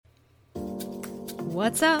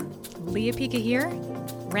What's up? Leah Pica here.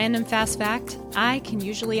 Random fast fact, I can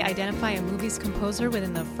usually identify a movie's composer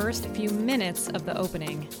within the first few minutes of the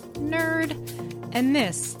opening. Nerd! And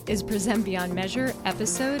this is Present Beyond Measure,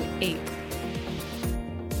 Episode 8.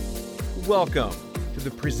 Welcome to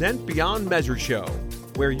the Present Beyond Measure show,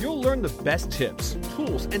 where you'll learn the best tips,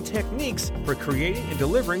 tools, and techniques for creating and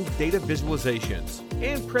delivering data visualizations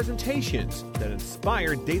and presentations that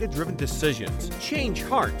inspire data-driven decisions, change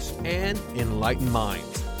hearts, and enlighten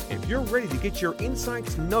minds. If you're ready to get your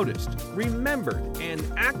insights noticed, remembered, and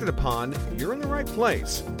acted upon, you're in the right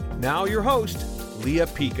place. Now your host, Leah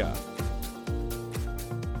Pica.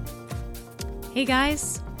 Hey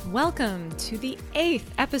guys, welcome to the 8th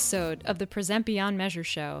episode of the Present Beyond Measure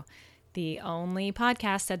show, the only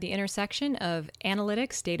podcast at the intersection of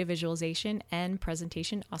analytics, data visualization, and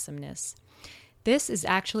presentation awesomeness. This is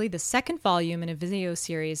actually the second volume in a video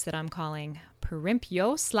series that I'm calling Primp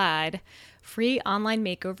Yo Slide, free online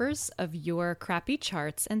makeovers of your crappy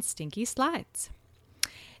charts and stinky slides.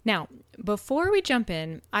 Now, before we jump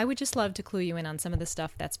in, I would just love to clue you in on some of the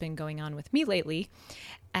stuff that's been going on with me lately.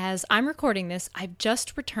 As I'm recording this, I've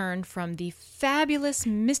just returned from the fabulous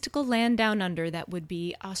mystical land down under that would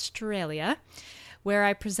be Australia, where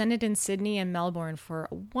I presented in Sydney and Melbourne for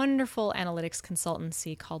a wonderful analytics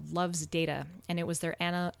consultancy called Love's Data, and it was their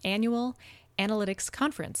annual analytics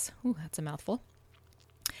conference. Ooh, that's a mouthful.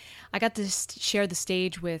 I got to share the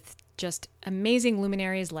stage with just amazing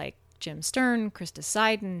luminaries like Jim Stern, Krista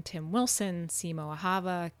Seiden, Tim Wilson, Simo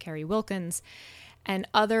Ahava, Kerry Wilkins, and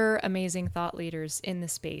other amazing thought leaders in the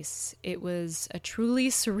space. It was a truly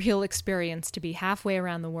surreal experience to be halfway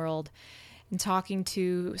around the world and talking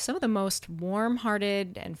to some of the most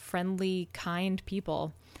warm-hearted and friendly, kind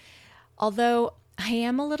people. Although I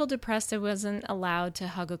am a little depressed I wasn't allowed to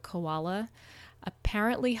hug a koala.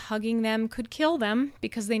 Apparently hugging them could kill them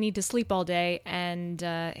because they need to sleep all day and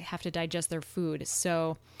have to digest their food.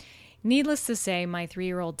 So needless to say, my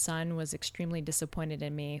 3-year-old son was extremely disappointed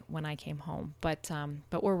in me when I came home, but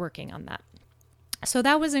we're working on that. So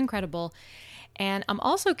that was incredible. And I'm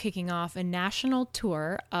also kicking off a national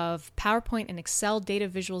tour of PowerPoint and Excel data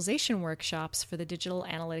visualization workshops for the Digital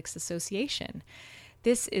Analytics Association.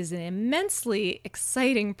 This is an immensely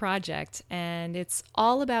exciting project, and it's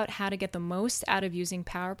all about how to get the most out of using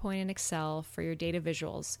PowerPoint and Excel for your data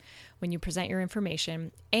visuals when you present your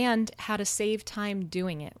information, and how to save time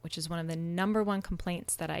doing it, which is one of the number one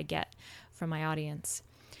complaints that I get from my audience.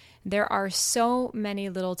 There are so many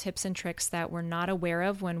little tips and tricks that we're not aware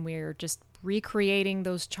of when we're just recreating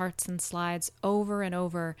those charts and slides over and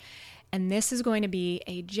over. And this is going to be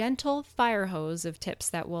a gentle fire hose of tips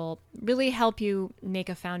that will really help you make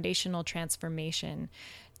a foundational transformation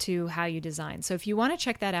to how you design. So if you want to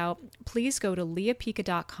check that out, please go to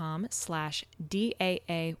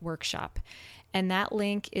leahpica.com/DAA workshop. And that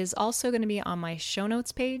link is also going to be on my show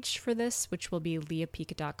notes page for this, which will be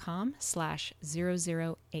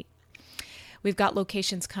leahpica.com/008. We've got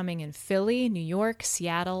locations coming in Philly, New York,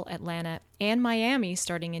 Seattle, Atlanta, and Miami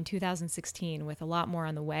starting in 2016, with a lot more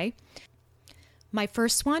on the way. My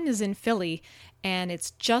first one is in Philly, and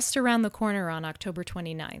it's just around the corner on October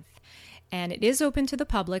 29th. And it is open to the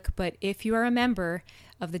public, but if you are a member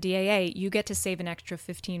of the DAA, you get to save an extra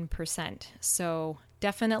 15%. So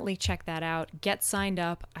definitely check that out. Get signed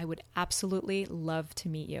up. I would absolutely love to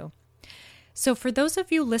meet you. So for those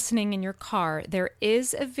of you listening in your car, there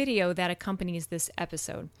is a video that accompanies this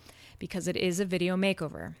episode because it is a video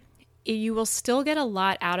makeover. You will still get a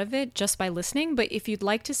lot out of it just by listening, but if you'd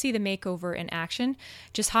like to see the makeover in action,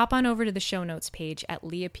 just hop on over to the show notes page at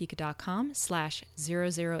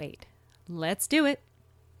leahpica.com/008. Let's do it.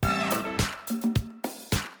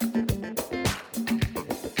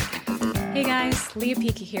 Hey guys, Leah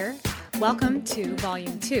Pica here. Welcome to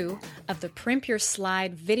Volume 2 of the Primp Your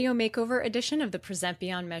Slide video makeover edition of the Present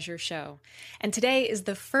Beyond Measure show. And today is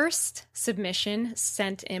the first submission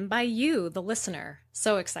sent in by you, the listener.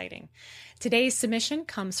 So exciting. Today's submission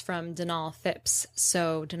comes from Donal Phipps.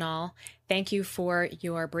 So Donal, thank you for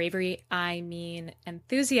your bravery,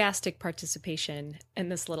 enthusiastic participation in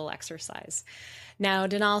this little exercise. Now,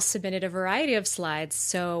 Donal submitted a variety of slides,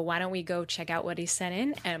 so why don't we go check out what he sent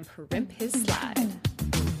in and primp his slide.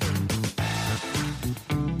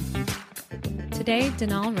 Today,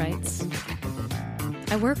 Donal writes,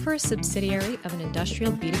 I work for a subsidiary of an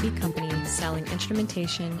industrial B2B company selling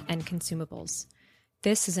instrumentation and consumables.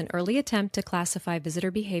 This is an early attempt to classify visitor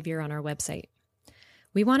behavior on our website.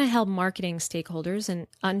 We want to help marketing stakeholders and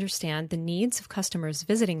understand the needs of customers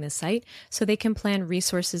visiting this site so they can plan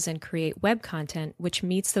resources and create web content which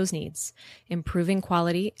meets those needs, improving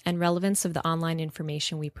quality and relevance of the online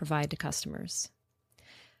information we provide to customers.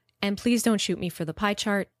 And please don't shoot me for the pie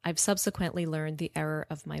chart. I've subsequently learned the error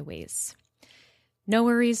of my ways. No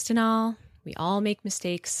worries, Denal. We all make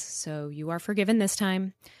mistakes, so you are forgiven this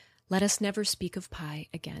time. Let us never speak of pie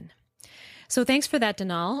again. So thanks for that,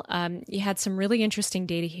 Denal. You had some really interesting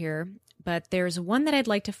data here, but there's one that I'd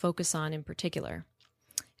like to focus on in particular.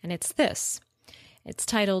 And it's this. It's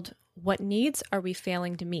titled, What Needs Are We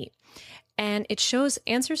Failing to Meet? And it shows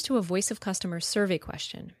answers to a voice of customer survey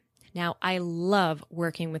question. Now, I love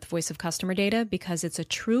working with voice of customer data because it's a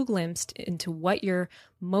true glimpse into what your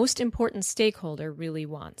most important stakeholder really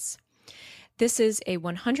wants. This is a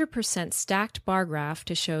 100% stacked bar graph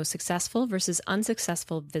to show successful versus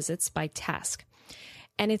unsuccessful visits by task.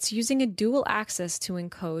 And it's using a dual axis to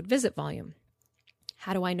encode visit volume.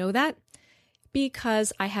 How do I know that?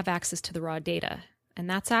 Because I have access to the raw data. And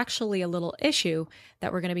that's actually a little issue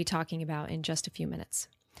that we're going to be talking about in just a few minutes.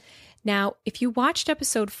 Now, if you watched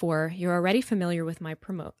episode 4, you're already familiar with my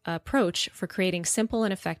approach for creating simple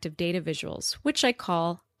and effective data visuals, which I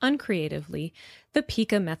call, uncreatively, the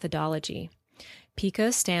PICA methodology.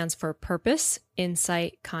 PICA stands for Purpose,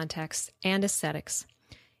 Insight, Context, and Aesthetics.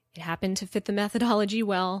 It happened to fit the methodology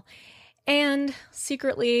well, and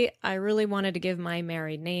secretly, I really wanted to give my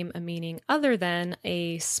married name a meaning other than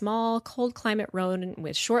a small, cold climate rodent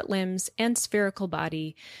with short limbs and spherical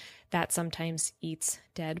body that sometimes eats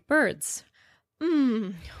dead birds.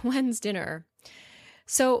 When's dinner?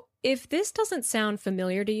 So if this doesn't sound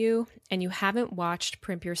familiar to you and you haven't watched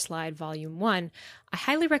Primp Your Slide Volume 1, I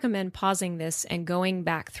highly recommend pausing this and going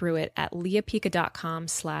back through it at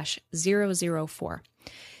leahpica.com/004.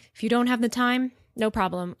 If you don't have the time, no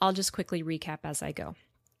problem. I'll just quickly recap as I go.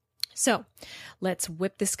 So let's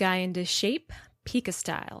whip this guy into shape, PICA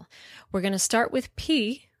style. We're going to start with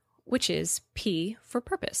P, which is P for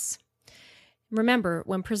purpose. Remember,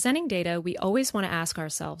 when presenting data, we always want to ask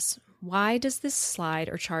ourselves, why does this slide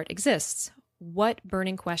or chart exist? What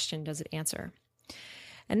burning question does it answer?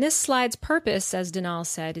 And this slide's purpose, as Denal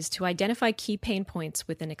said, is to identify key pain points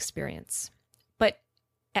within experience. But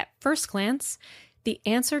at first glance, the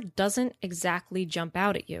answer doesn't exactly jump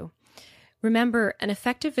out at you. Remember, an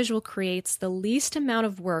effective visual creates the least amount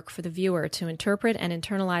of work for the viewer to interpret and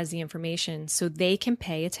internalize the information so they can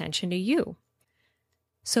pay attention to you.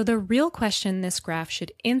 So the real question this graph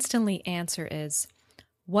should instantly answer is,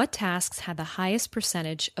 what tasks had the highest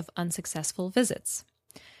percentage of unsuccessful visits?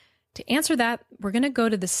 To answer that, we're going to go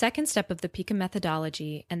to the second step of the PICA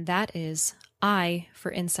methodology, and that is I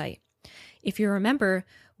for insight. If you remember,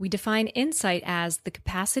 we define insight as the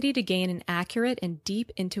capacity to gain an accurate and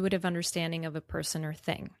deep intuitive understanding of a person or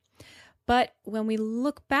thing. But when we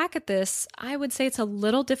look back at this, I would say it's a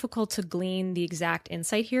little difficult to glean the exact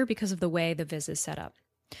insight here because of the way the viz is set up.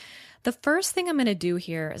 The first thing I'm going to do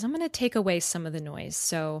here is I'm going to take away some of the noise.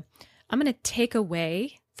 So I'm going to take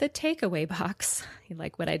away the takeaway box. You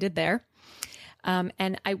like what I did there?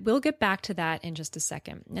 And I will get back to that in just a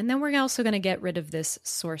second. And then we're also going to get rid of this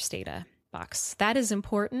source data box. That is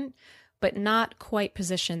important, but not quite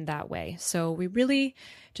positioned that way. So we really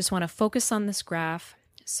just want to focus on this graph.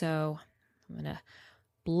 So I'm going to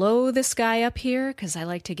blow this guy up here because I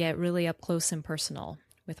like to get really up close and personal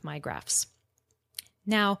with my graphs.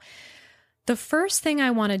 Now, the first thing I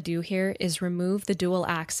want to do here is remove the dual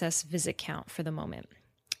access visit count for the moment,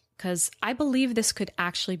 because I believe this could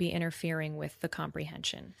actually be interfering with the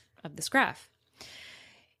comprehension of this graph.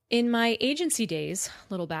 In my agency days,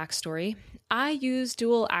 little backstory, I used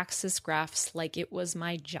dual axis graphs like it was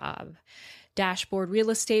my job. Dashboard real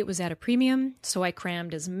estate was at a premium, so I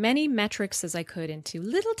crammed as many metrics as I could into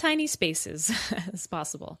little tiny spaces as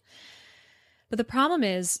possible. But the problem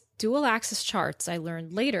is, dual axis charts, I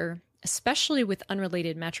learned later, especially with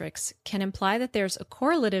unrelated metrics, can imply that there's a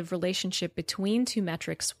correlative relationship between two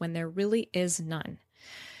metrics when there really is none.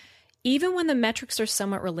 Even when the metrics are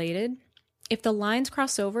somewhat related, if the lines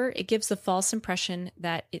cross over, it gives the false impression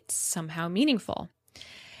that it's somehow meaningful.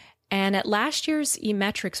 And at last year's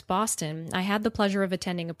eMetrics Boston, I had the pleasure of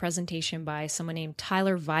attending a presentation by someone named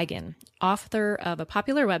Tyler Vigen, author of a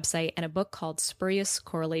popular website and a book called Spurious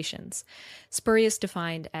Correlations. Spurious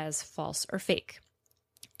defined as false or fake.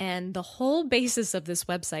 And the whole basis of this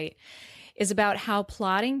website is about how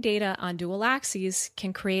plotting data on dual axes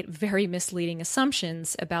can create very misleading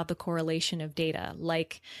assumptions about the correlation of data,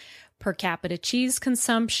 like per capita cheese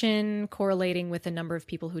consumption correlating with the number of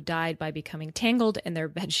people who died by becoming tangled in their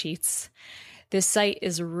bed sheets. This site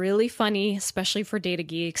is really funny, especially for data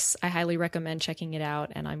geeks. I highly recommend checking it out,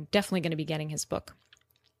 and I'm definitely going to be getting his book.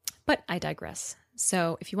 But I digress.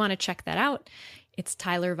 So if you want to check that out, it's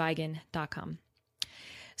tylervigen.com.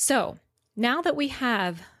 So now that we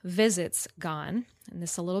have visits gone, and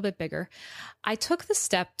this a little bit bigger, I took the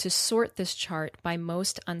step to sort this chart by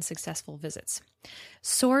most unsuccessful visits.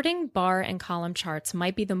 Sorting bar and column charts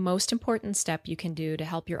might be the most important step you can do to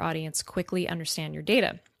help your audience quickly understand your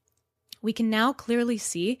data. We can now clearly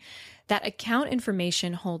see that account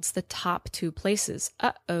information holds the top 2 places.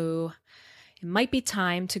 Uh-oh. It might be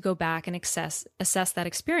time to go back and assess that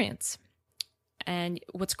experience. And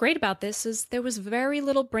what's great about this is there was very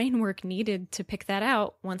little brain work needed to pick that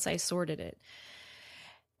out once I sorted it.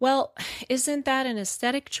 Well, isn't that an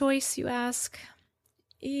aesthetic choice, you ask?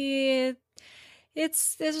 There's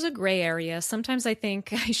a gray area. Sometimes I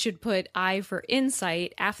think I should put I for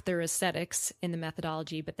insight after aesthetics in the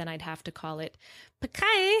methodology, but then I'd have to call it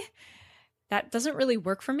Pakai. That doesn't really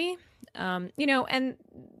work for me. And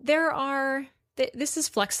this is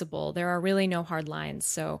flexible. There are really no hard lines,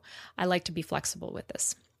 so I like to be flexible with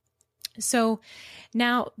this. So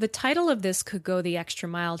now the title of this could go the extra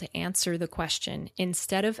mile to answer the question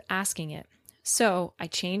instead of asking it. So I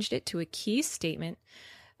changed it to a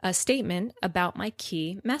statement about my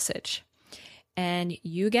key message. And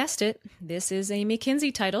you guessed it, this is a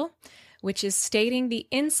McKinsey title, which is stating the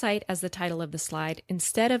insight as the title of the slide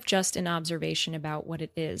instead of just an observation about what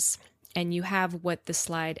it is. And you have what the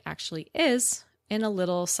slide actually is in a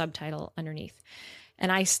little subtitle underneath.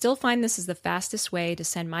 And I still find this is the fastest way to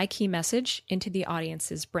send my key message into the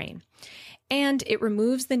audience's brain. And it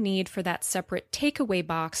removes the need for that separate takeaway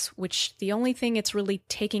box, which the only thing it's really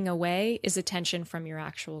taking away is attention from your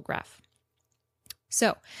actual graph.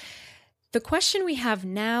 So the question we have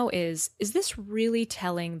now is this really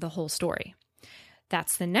telling the whole story?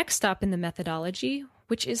 That's the next stop in the methodology,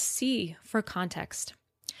 which is C for context.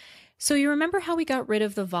 So you remember how we got rid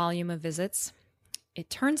of the volume of visits? It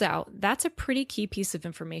turns out that's a pretty key piece of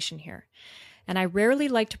information here. And I rarely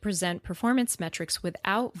like to present performance metrics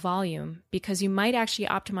without volume because you might actually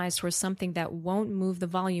optimize towards something that won't move the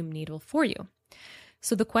volume needle for you.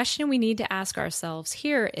 So the question we need to ask ourselves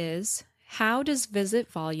here is, how does visit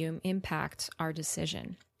volume impact our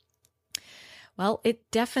decision? Well, it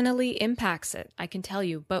definitely impacts it, I can tell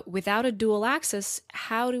you, but without a dual axis,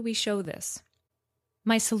 how do we show this?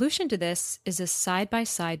 My solution to this is a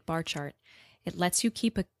side-by-side bar chart. It lets you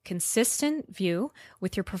keep a consistent view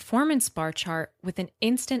with your performance bar chart with an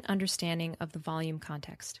instant understanding of the volume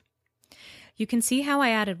context. You can see how I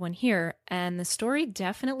added one here, and the story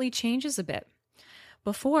definitely changes a bit.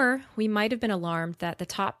 Before, we might have been alarmed that the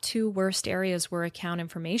top 2 worst areas were account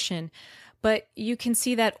information, but you can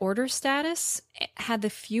see that order status had the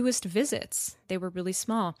fewest visits. They were really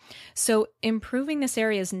small. So improving this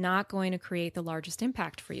area is not going to create the largest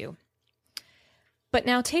impact for you. But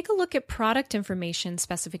now take a look at product information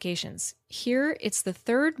specifications. Here, it's the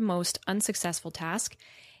 3rd most unsuccessful task,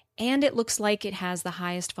 and it looks like it has the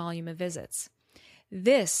highest volume of visits.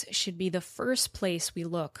 This should be the first place we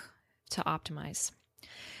look to optimize.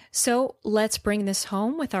 So let's bring this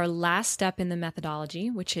home with our last step in the methodology,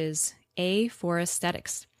 which is A for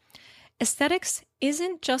aesthetics. Aesthetics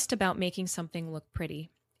isn't just about making something look pretty.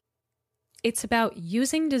 It's about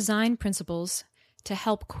using design principles to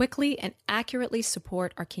help quickly and accurately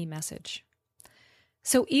support our key message.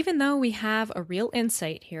 So even though we have a real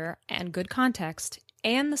insight here and good context,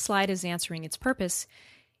 and the slide is answering its purpose,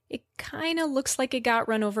 it kind of looks like it got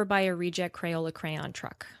run over by a reject Crayola crayon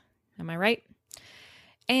truck. Am I right?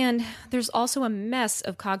 And there's also a mess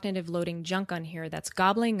of cognitive loading junk on here that's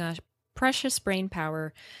gobbling up precious brain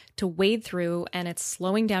power to wade through, and it's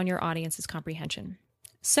slowing down your audience's comprehension.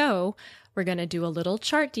 So we're going to do a little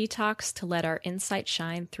chart detox to let our insight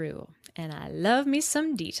shine through. And I love me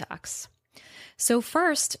some detox. So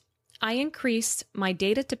first, I increased my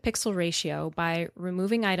data to pixel ratio by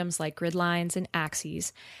removing items like grid lines and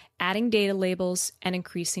axes, adding data labels, and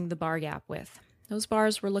increasing the bar gap width. Those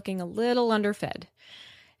bars were looking a little underfed.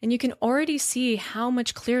 And you can already see how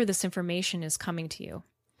much clearer this information is coming to you.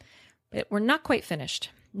 But we're not quite finished.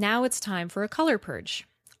 Now it's time for a color purge.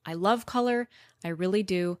 I love color, I really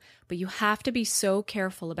do, but you have to be so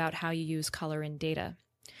careful about how you use color in data.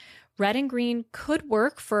 Red and green could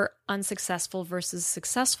work for unsuccessful versus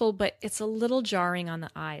successful, but it's a little jarring on the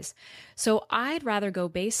eyes. So I'd rather go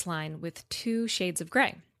baseline with 2 shades of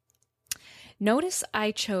gray. Notice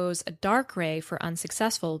I chose a dark gray for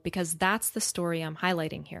unsuccessful because that's the story I'm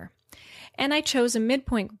highlighting here. And I chose a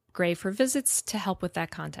midpoint gray for visits to help with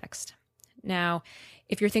that context. Now,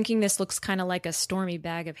 if you're thinking this looks kind of like a stormy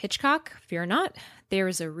bag of Hitchcock, fear not, there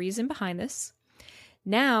is a reason behind this.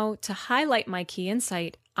 Now, to highlight my key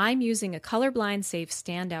insight, I'm using a colorblind safe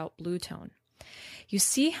standout blue tone. You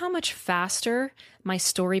see how much faster my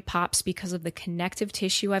story pops because of the connective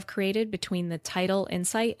tissue I've created between the title,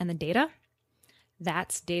 insight, and the data?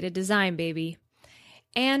 That's data design, baby.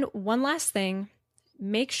 And one last thing,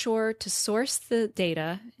 make sure to source the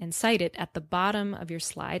data and cite it at the bottom of your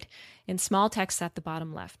slide in small text at the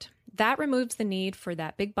bottom left. That removes the need for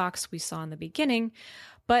that big box we saw in the beginning,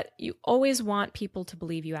 but you always want people to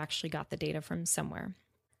believe you actually got the data from somewhere.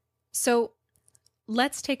 So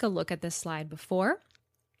let's take a look at this slide before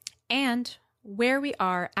and where we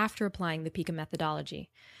are after applying the PICA methodology.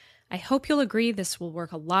 I hope you'll agree this will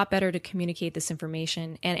work a lot better to communicate this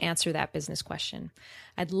information and answer that business question.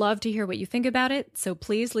 I'd love to hear what you think about it, so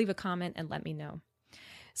please leave a comment and let me know.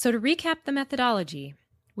 So to recap the methodology,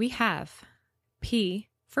 we have P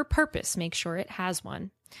for purpose, make sure it has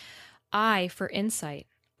one. I for insight,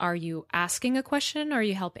 are you asking a question or are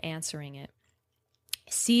you help answering it?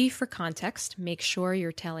 C for context, make sure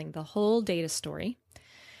you're telling the whole data story.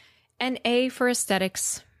 And A for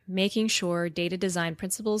aesthetics, making sure data design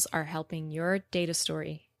principles are helping your data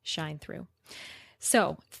story shine through.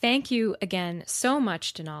 So thank you again so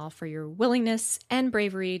much, Denal, for your willingness and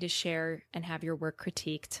bravery to share and have your work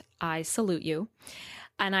critiqued. I salute you.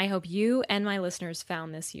 And I hope you and my listeners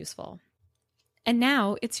found this useful. And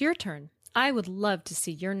now it's your turn. I would love to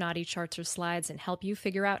see your naughty charts or slides and help you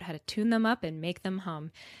figure out how to tune them up and make them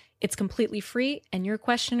hum. It's completely free, and your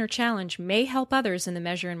question or challenge may help others in the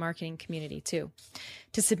measure and marketing community too.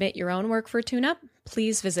 To submit your own work for a tune-up,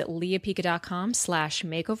 please visit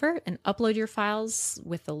leapica.com/makeover and upload your files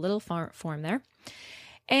with the little form there.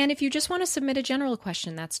 And if you just want to submit a general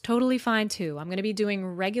question, that's totally fine too. I'm going to be doing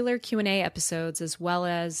regular Q&A episodes as well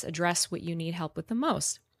as address what you need help with the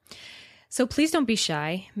most. So please don't be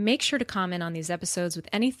shy. Make sure to comment on these episodes with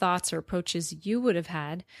any thoughts or approaches you would have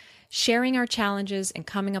had. Sharing our challenges and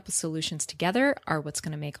coming up with solutions together are what's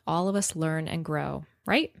going to make all of us learn and grow,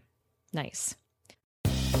 right? Nice.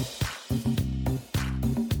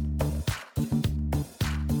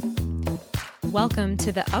 Welcome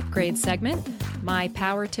to the upgrade segment, my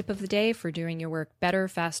power tip of the day for doing your work better,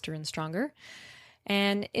 faster, and stronger.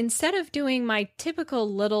 And instead of doing my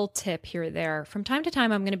typical little tip here or there, from time to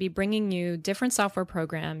time, I'm going to be bringing you different software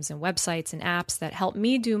programs and websites and apps that help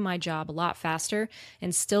me do my job a lot faster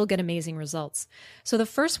and still get amazing results. So the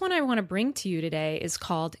first one I want to bring to you today is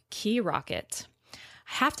called KeyRocket. I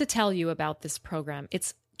have to tell you about this program.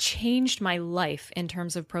 It's changed my life in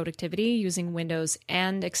terms of productivity using Windows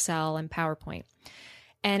and Excel and PowerPoint.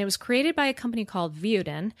 And it was created by a company called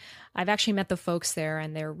Vioden. I've actually met the folks there,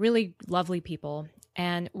 and they're really lovely people.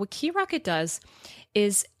 And what KeyRocket does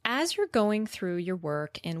is, as you're going through your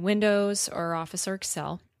work in Windows or Office or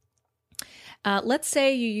Excel, let's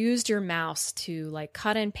say you used your mouse to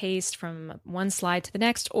cut and paste from one slide to the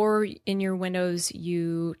next, or in your Windows,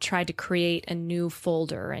 you tried to create a new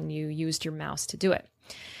folder and you used your mouse to do it.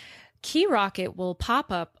 KeyRocket will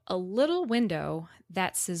pop up a little window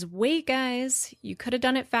that says, wait guys, you could have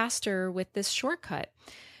done it faster with this shortcut.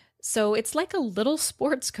 So it's like a little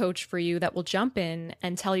sports coach for you that will jump in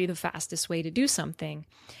and tell you the fastest way to do something.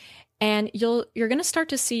 And you're going to start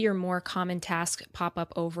to see your more common task pop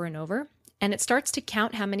up over and over. And it starts to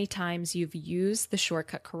count how many times you've used the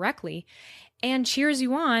shortcut correctly and cheers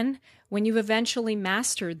you on when you've eventually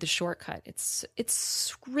mastered the shortcut.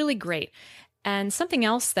 It's really great. And something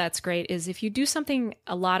else that's great is if you do something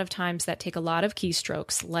a lot of times that take a lot of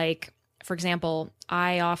keystrokes, like, for example,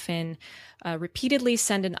 I often repeatedly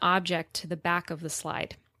send an object to the back of the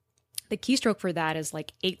slide. The keystroke for that is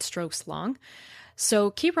 8 strokes long.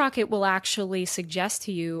 So KeyRocket will actually suggest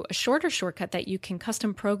to you a shorter shortcut that you can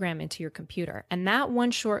custom program into your computer. And that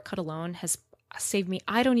one shortcut alone has saved me,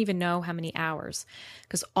 I don't even know how many hours,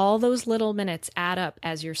 because all those little minutes add up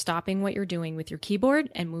as you're stopping what you're doing with your keyboard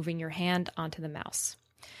and moving your hand onto the mouse.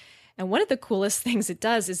 And one of the coolest things it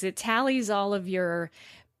does is it tallies all of your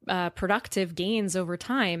productive gains over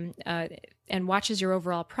time and watches your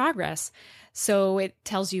overall progress. So it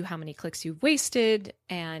tells you how many clicks you've wasted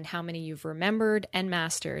and how many you've remembered and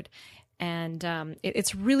mastered. And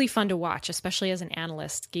it's really fun to watch, especially as an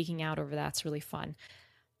analyst. Geeking out over that's really fun.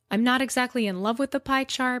 I'm not exactly in love with the pie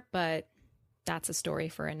chart, but that's a story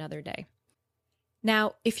for another day.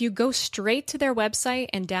 Now, if you go straight to their website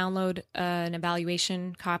and download an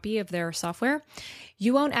evaluation copy of their software,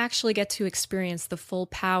 you won't actually get to experience the full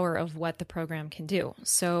power of what the program can do.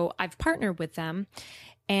 So I've partnered with them,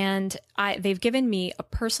 and they've given me a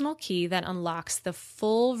personal key that unlocks the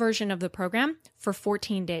full version of the program for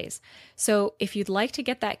 14 days. So if you'd like to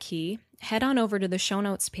get that key, head on over to the show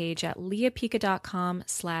notes page at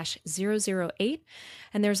leapica.com/008.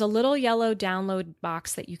 And there's a little yellow download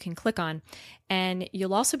box that you can click on. And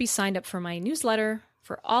you'll also be signed up for my newsletter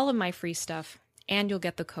for all of my free stuff, and you'll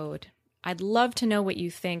get the code. I'd love to know what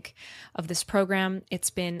you think of this program.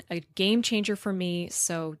 It's been a game changer for me,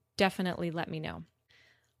 so definitely let me know.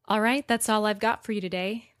 All right, that's all I've got for you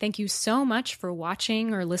today. Thank you so much for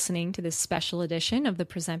watching or listening to this special edition of the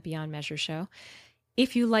Present Beyond Measure show.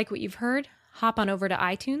 If you like what you've heard, hop on over to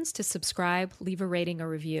iTunes to subscribe, leave a rating or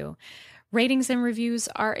review. Ratings and reviews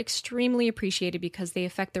are extremely appreciated because they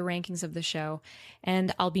affect the rankings of the show,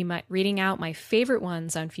 and I'll be reading out my favorite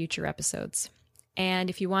ones on future episodes. And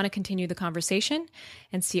if you want to continue the conversation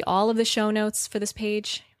and see all of the show notes for this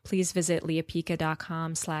page, please visit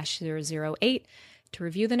leapica.com/008 to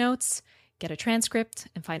review the notes, get a transcript,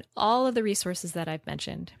 and find all of the resources that I've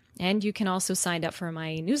mentioned. And you can also sign up for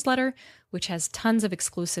my newsletter, which has tons of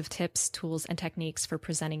exclusive tips, tools, and techniques for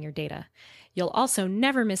presenting your data. You'll also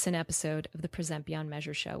never miss an episode of the Present Beyond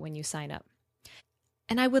Measure show when you sign up.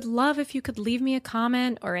 And I would love if you could leave me a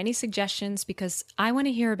comment or any suggestions, because I want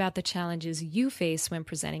to hear about the challenges you face when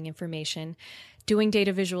presenting information, doing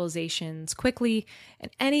data visualizations quickly,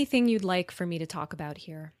 and anything you'd like for me to talk about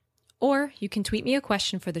here. Or you can tweet me a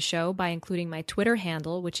question for the show by including my Twitter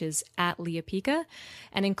handle, which is @leapica,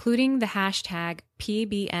 and including the hashtag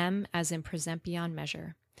PBM as in Present Beyond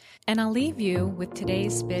Measure. And I'll leave you with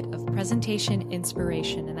today's bit of presentation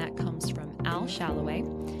inspiration, and that comes from Al Shalloway,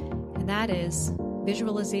 and that is,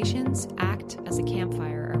 visualizations act as a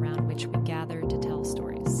campfire around which we gather to tell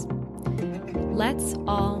stories. Let's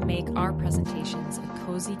all make our presentations a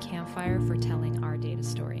cozy campfire for telling our data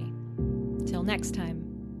story. Till next time.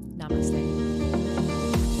 Namaste.